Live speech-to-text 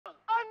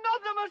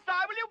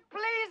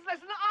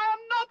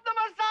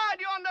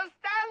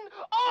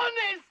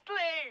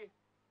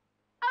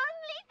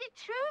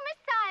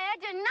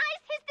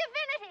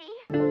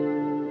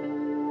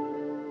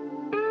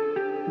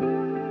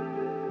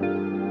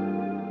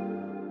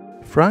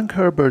Frank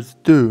Herbert's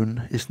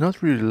Dune is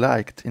not really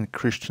liked in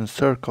Christian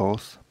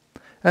circles,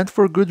 and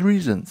for good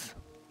reasons.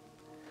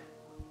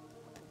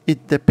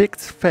 It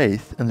depicts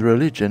faith and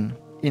religion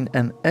in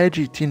an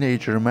edgy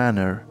teenager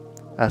manner,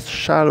 as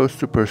shallow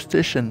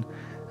superstition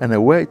and a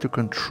way to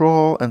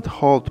control and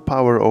hold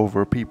power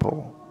over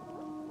people.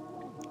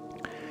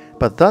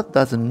 But that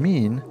doesn't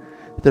mean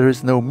there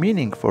is no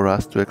meaning for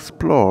us to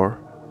explore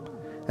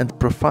and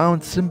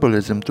profound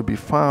symbolism to be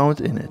found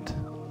in it,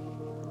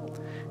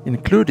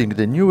 including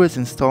the newest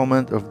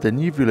installment of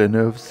Denis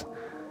Villeneuve's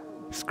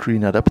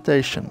screen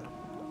adaptation.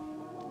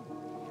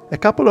 A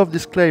couple of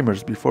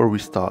disclaimers before we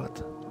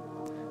start.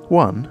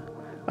 1.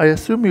 I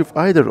assume you've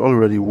either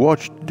already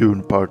watched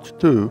Dune Part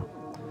 2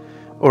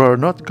 or are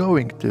not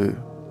going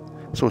to,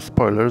 so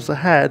spoilers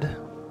ahead.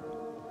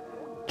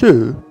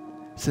 2.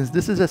 Since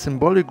this is a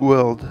Symbolic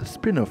World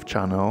spin-off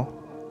channel,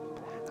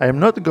 I am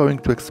not going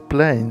to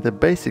explain the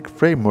basic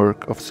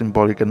framework of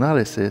symbolic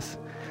analysis,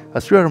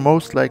 as you are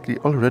most likely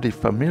already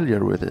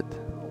familiar with it.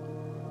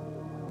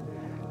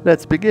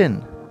 Let's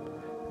begin.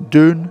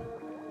 Dune,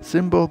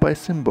 Symbol by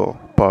Symbol,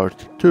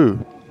 Part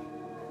 2.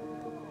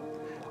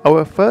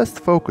 Our first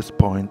focus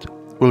point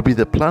will be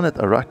the planet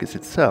Arrakis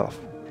itself,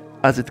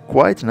 as it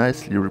quite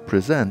nicely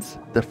represents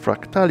the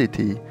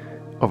fractality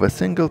of a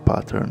single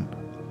pattern.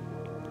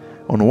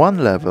 On one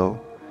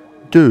level,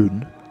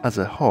 Dune, as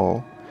a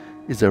whole,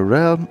 is a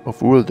realm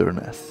of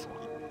wilderness,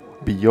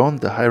 beyond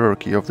the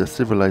hierarchy of the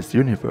civilized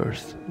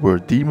universe, where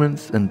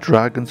demons and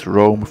dragons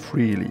roam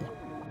freely,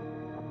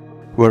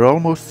 where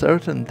almost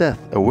certain death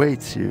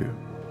awaits you.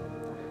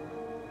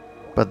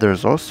 But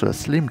there's also a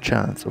slim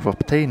chance of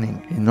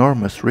obtaining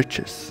enormous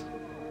riches.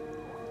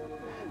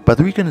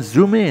 But we can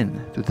zoom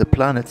in to the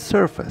planet's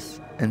surface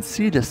and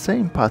see the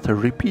same pattern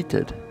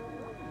repeated.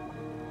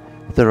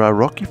 There are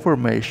rocky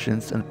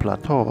formations and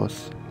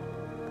plateaus,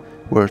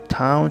 where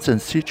towns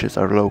and sieges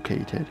are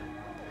located,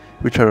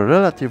 which are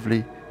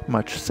relatively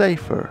much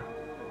safer,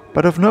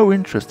 but of no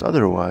interest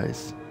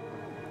otherwise,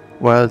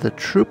 while the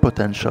true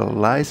potential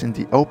lies in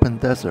the open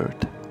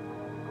desert,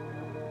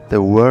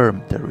 the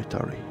worm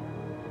territory.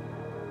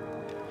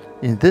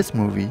 In this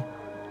movie,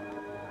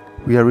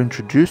 we are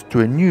introduced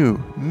to a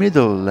new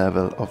middle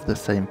level of the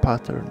same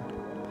pattern,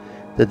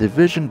 the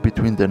division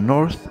between the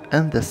north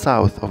and the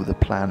south of the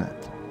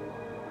planet.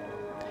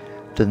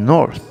 The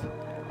north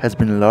has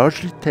been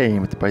largely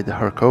tamed by the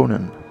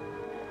Harkonnen.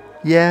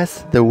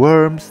 Yes, the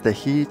worms, the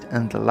heat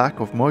and the lack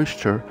of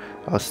moisture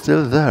are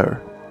still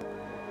there,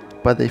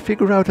 but they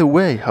figure out a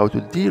way how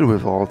to deal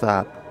with all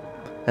that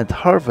and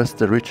harvest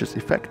the riches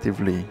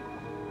effectively.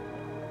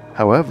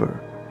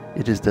 However,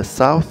 it is the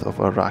south of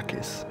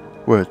Arrakis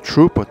where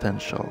true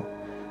potential,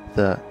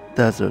 the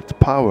desert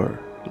power,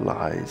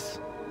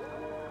 lies.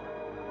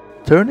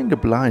 Turning a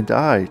blind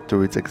eye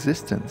to its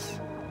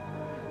existence,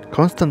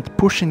 constant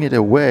pushing it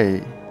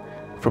away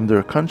from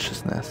their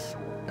consciousness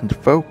and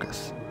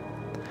focus,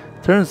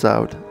 turns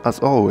out, as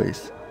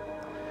always,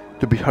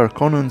 to be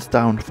Harkonnen's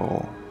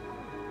downfall.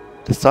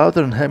 The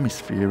southern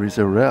hemisphere is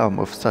a realm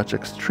of such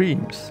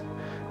extremes,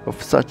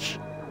 of such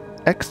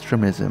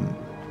extremism,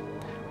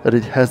 that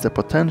it has the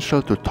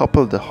potential to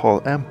topple the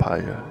whole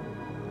empire.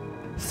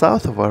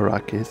 South of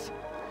Arrakis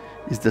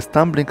is the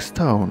stumbling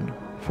stone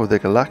for the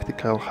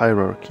galactical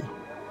hierarchy.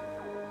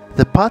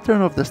 The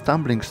pattern of the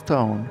stumbling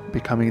stone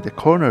becoming the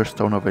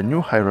cornerstone of a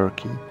new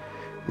hierarchy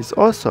is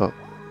also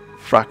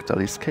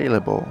fractally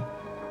scalable.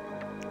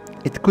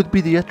 It could be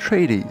the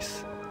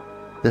Atreides,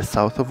 the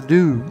south of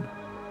Dune,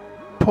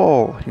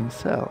 Paul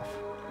himself,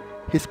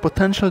 his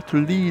potential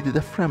to lead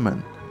the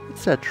Fremen,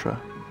 etc.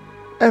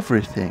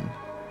 Everything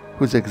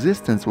whose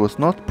existence was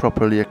not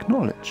properly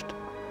acknowledged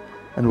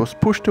and was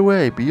pushed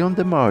away beyond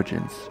the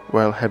margins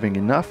while having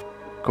enough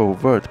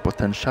covert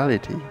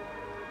potentiality.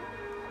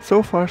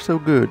 So far so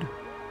good,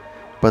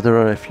 but there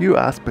are a few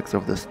aspects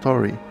of the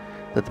story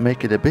that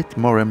make it a bit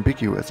more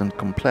ambiguous and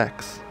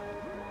complex.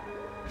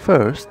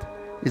 First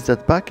is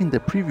that back in the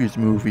previous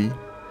movie,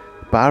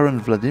 Baron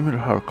Vladimir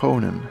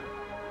Harkonnen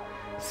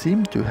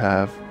seemed to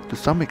have, to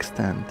some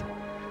extent,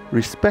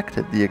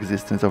 respected the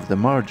existence of the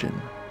margin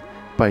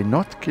by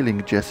not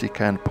killing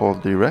Jessica and Paul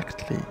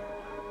directly,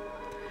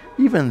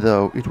 even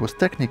though it was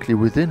technically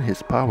within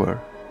his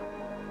power.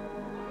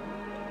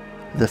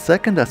 The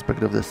second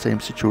aspect of the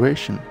same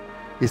situation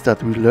is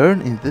that we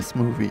learn in this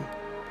movie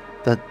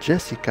that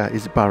Jessica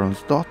is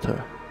Baron's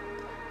daughter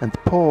and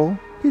Paul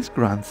his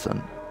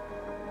grandson.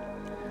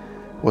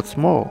 What's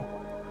more,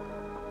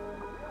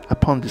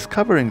 upon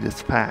discovering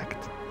this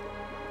fact,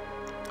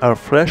 our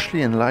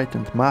freshly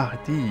enlightened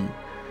Mahdi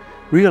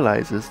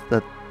realizes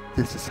that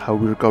this is how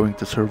we're going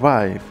to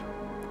survive,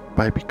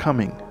 by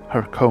becoming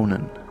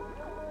Harkonnen.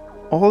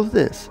 All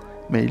this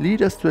may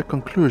lead us to a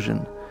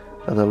conclusion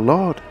that a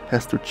lot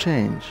has to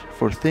change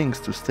for things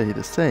to stay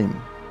the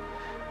same,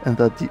 and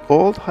that the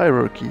old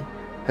hierarchy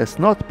has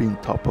not been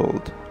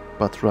toppled,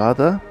 but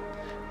rather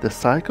the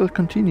cycle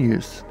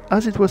continues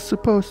as it was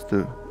supposed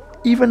to.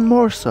 Even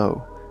more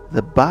so,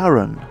 the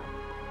Baron,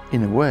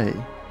 in a way,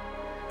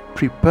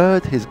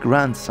 prepared his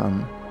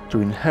grandson to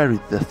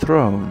inherit the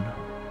throne.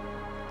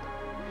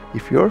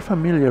 If you're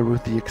familiar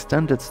with the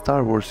extended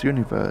Star Wars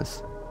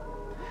universe,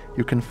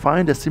 you can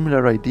find a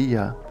similar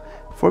idea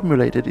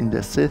formulated in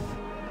the Sith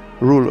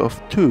Rule of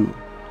Two,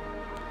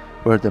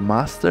 where the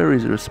Master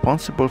is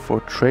responsible for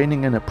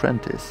training an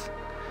apprentice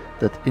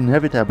that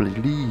inevitably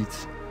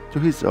leads to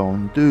his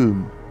own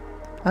doom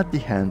at the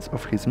hands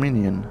of his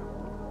minion.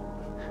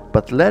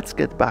 But let's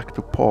get back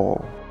to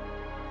Paul.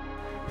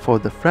 For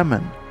the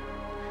Fremen,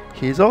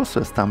 he is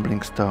also a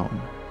stumbling stone,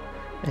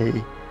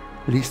 a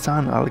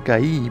lisan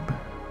al-gaib,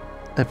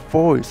 a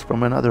voice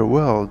from another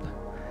world,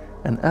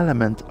 an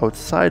element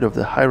outside of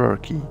the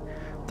hierarchy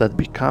that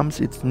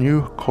becomes its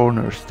new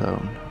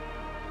cornerstone.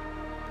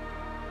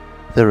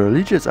 The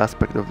religious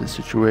aspect of the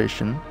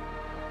situation,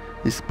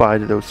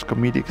 despite those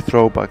comedic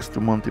throwbacks to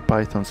Monty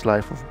Python's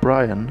Life of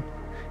Brian,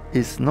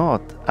 is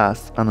not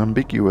as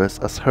unambiguous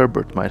as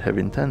Herbert might have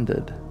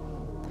intended.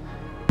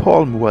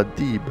 Paul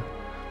Muad'Dib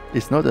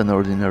is not an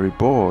ordinary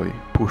boy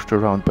pushed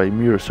around by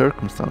mere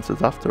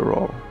circumstances after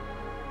all.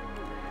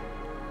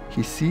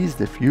 He sees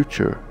the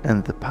future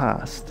and the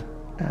past,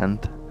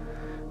 and,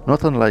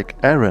 not unlike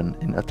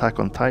Eren in Attack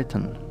on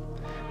Titan,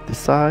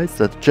 decides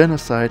that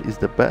genocide is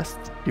the best,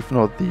 if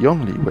not the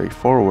only way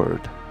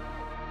forward.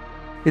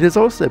 It is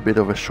also a bit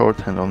of a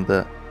shorthand on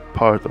the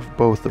part of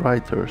both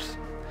writers,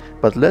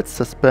 but let's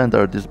suspend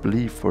our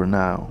disbelief for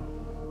now.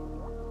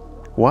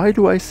 Why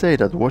do I say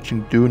that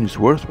watching Dune is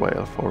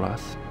worthwhile for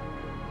us?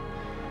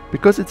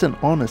 Because it's an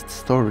honest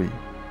story,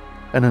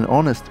 and an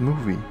honest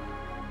movie.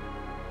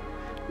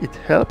 It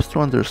helps to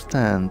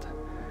understand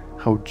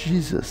how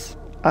Jesus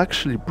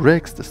actually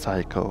breaks the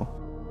cycle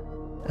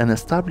and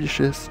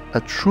establishes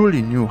a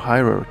truly new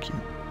hierarchy.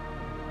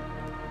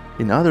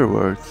 In other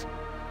words,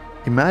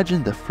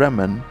 imagine the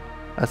Fremen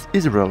as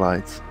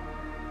Israelites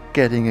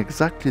getting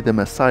exactly the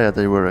Messiah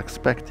they were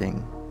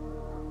expecting.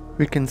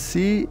 We can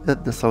see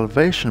that the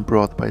salvation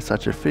brought by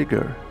such a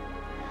figure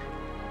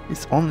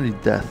is only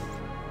death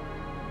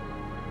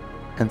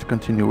and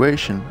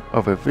continuation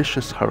of a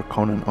vicious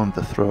Harkonnen on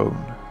the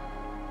throne.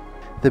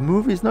 The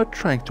movie is not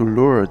trying to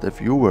lure the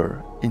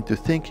viewer into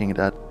thinking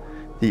that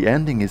the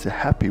ending is a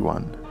happy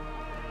one,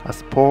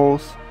 as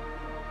Paul's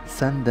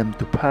 "send them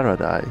to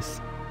paradise"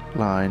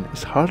 line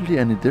is hardly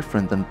any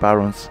different than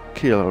Baron's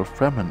 "kill all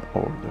Fremen"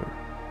 order.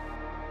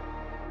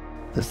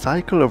 The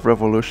cycle of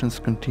revolutions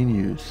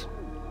continues.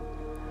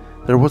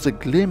 There was a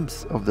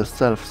glimpse of the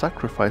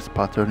self-sacrifice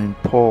pattern in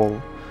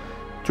Paul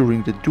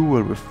during the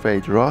duel with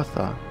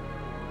Feyd-Rautha,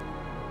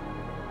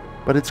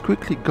 but it's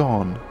quickly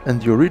gone,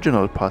 and the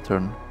original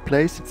pattern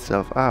plays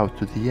itself out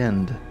to the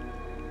end.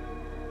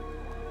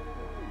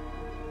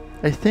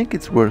 I think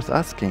it's worth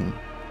asking,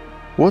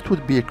 what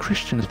would be a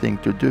Christian thing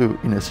to do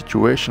in a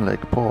situation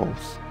like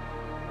Paul's?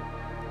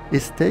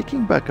 Is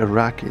taking back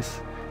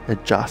Arrakis a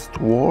just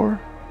war?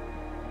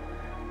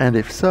 And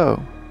if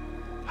so,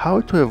 how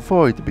to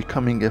avoid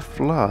becoming a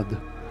flood,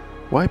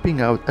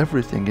 wiping out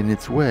everything in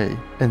its way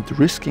and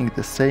risking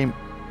the same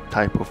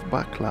type of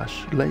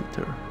backlash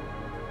later?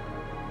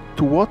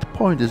 To what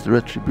point is the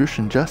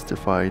retribution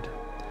justified,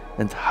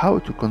 and how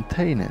to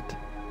contain it?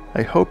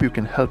 I hope you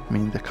can help me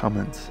in the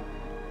comments.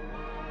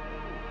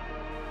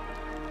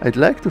 I'd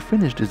like to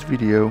finish this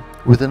video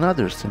with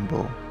another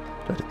symbol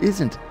that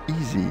isn't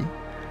easy,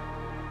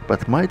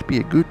 but might be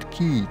a good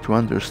key to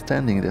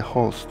understanding the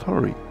whole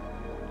story.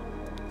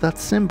 That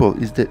symbol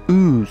is the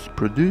ooze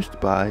produced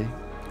by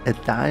a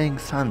dying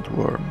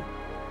sandworm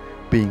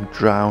being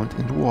drowned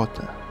in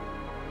water.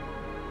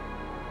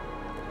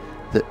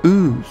 The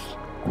ooze,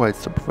 quite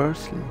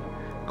subversely,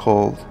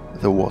 called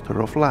the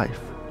water of life.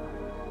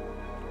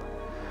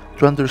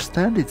 To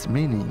understand its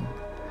meaning,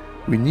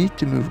 we need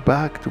to move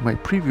back to my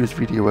previous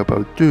video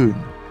about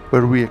Dune,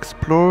 where we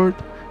explored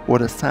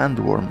what a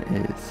sandworm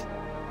is.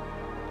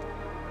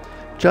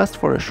 Just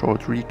for a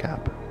short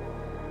recap,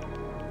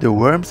 the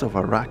worms of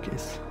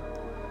Arrakis,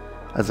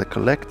 as a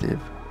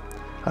collective,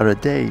 are a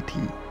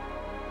deity,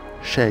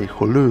 Shai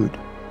Hulud,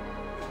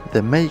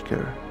 the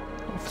maker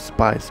of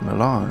spice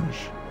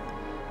melange,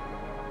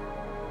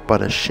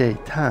 but a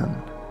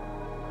Shaitan,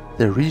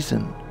 the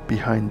reason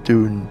behind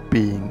Dune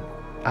being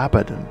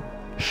Abaddon,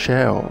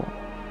 Sheol,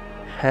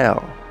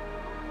 Hell,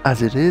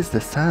 as it is the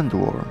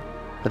sandworm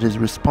that is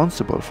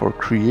responsible for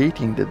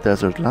creating the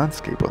desert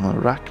landscape on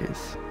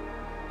Arrakis.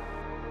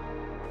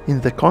 In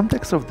the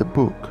context of the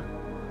book,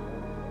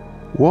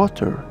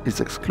 water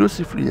is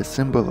exclusively a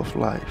symbol of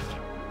life,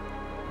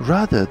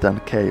 rather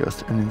than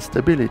chaos and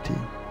instability.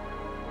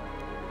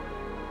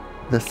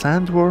 The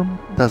sandworm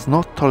does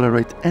not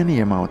tolerate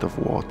any amount of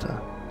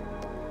water.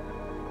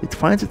 It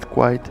finds it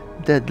quite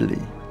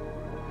deadly.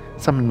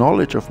 Some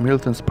knowledge of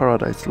Milton's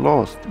Paradise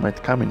Lost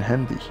might come in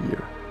handy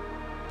here.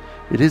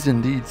 It is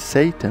indeed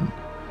Satan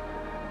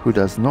who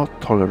does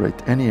not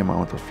tolerate any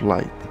amount of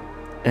light,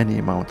 any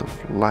amount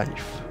of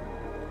life.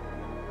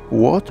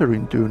 Water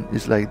in Dune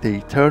is like the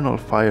eternal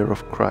fire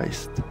of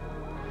Christ,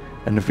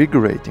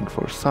 invigorating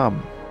for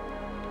some,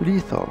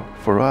 lethal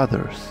for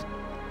others.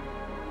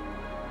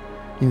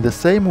 In the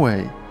same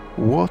way,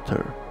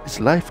 water is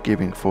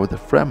life-giving for the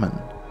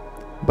Fremen,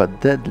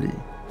 but deadly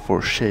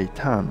for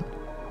Shaitan,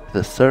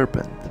 the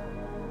serpent.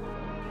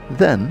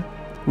 Then,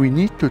 we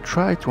need to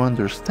try to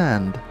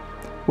understand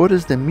what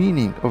is the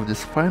meaning of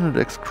this final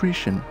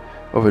excretion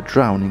of a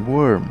drowning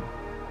worm.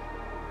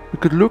 We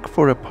could look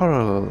for a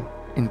parallel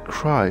in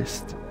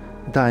Christ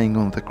dying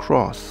on the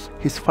cross.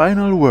 His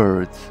final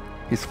words,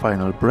 his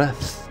final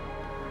breaths,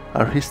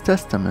 are his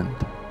testament,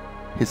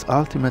 his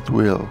ultimate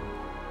will.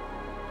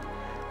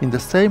 In the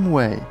same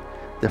way,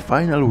 the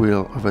final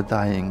will of a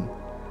dying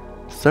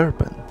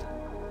serpent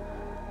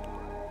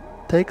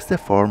takes the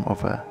form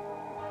of a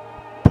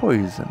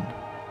poison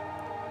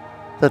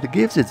that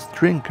gives its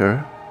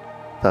drinker,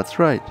 that's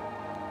right,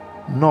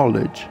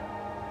 knowledge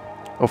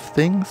of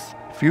things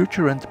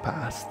future and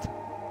past.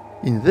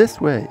 In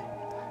this way,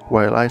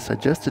 while I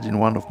suggested in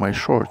one of my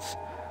shorts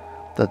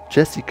that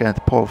Jessica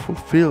and Paul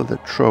fulfill the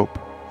trope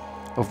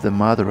of the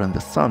mother and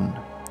the son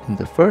in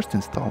the first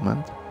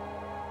installment,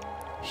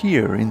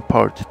 here in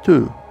part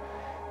 2,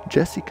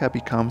 Jessica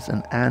becomes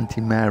an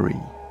anti-Mary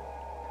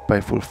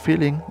by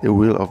fulfilling the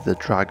will of the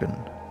dragon.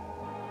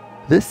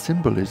 This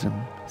symbolism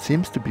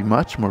seems to be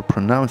much more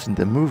pronounced in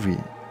the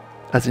movie,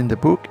 as in the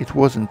book it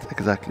wasn't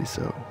exactly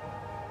so.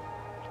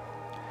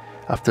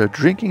 After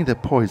drinking the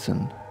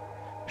poison,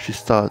 she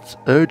starts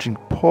urging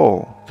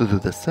Paul to do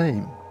the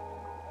same.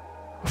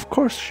 Of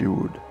course she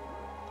would.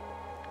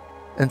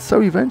 And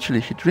so eventually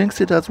he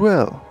drinks it as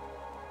well.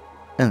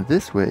 And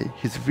this way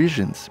his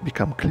visions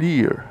become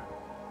clear.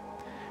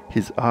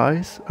 His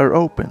eyes are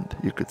opened,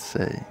 you could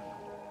say.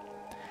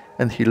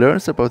 And he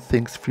learns about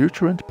things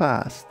future and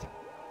past,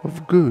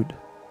 of good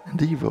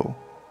and evil.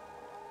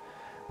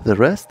 The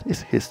rest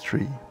is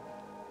history.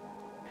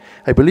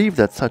 I believe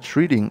that such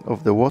reading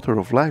of the Water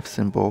of Life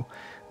symbol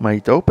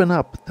might open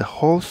up the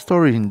whole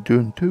story in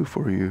Dune 2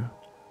 for you.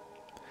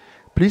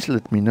 Please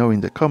let me know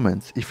in the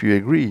comments if you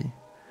agree,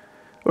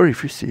 or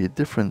if you see it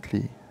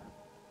differently.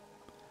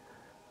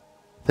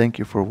 Thank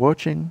you for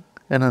watching,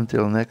 and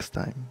until next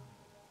time.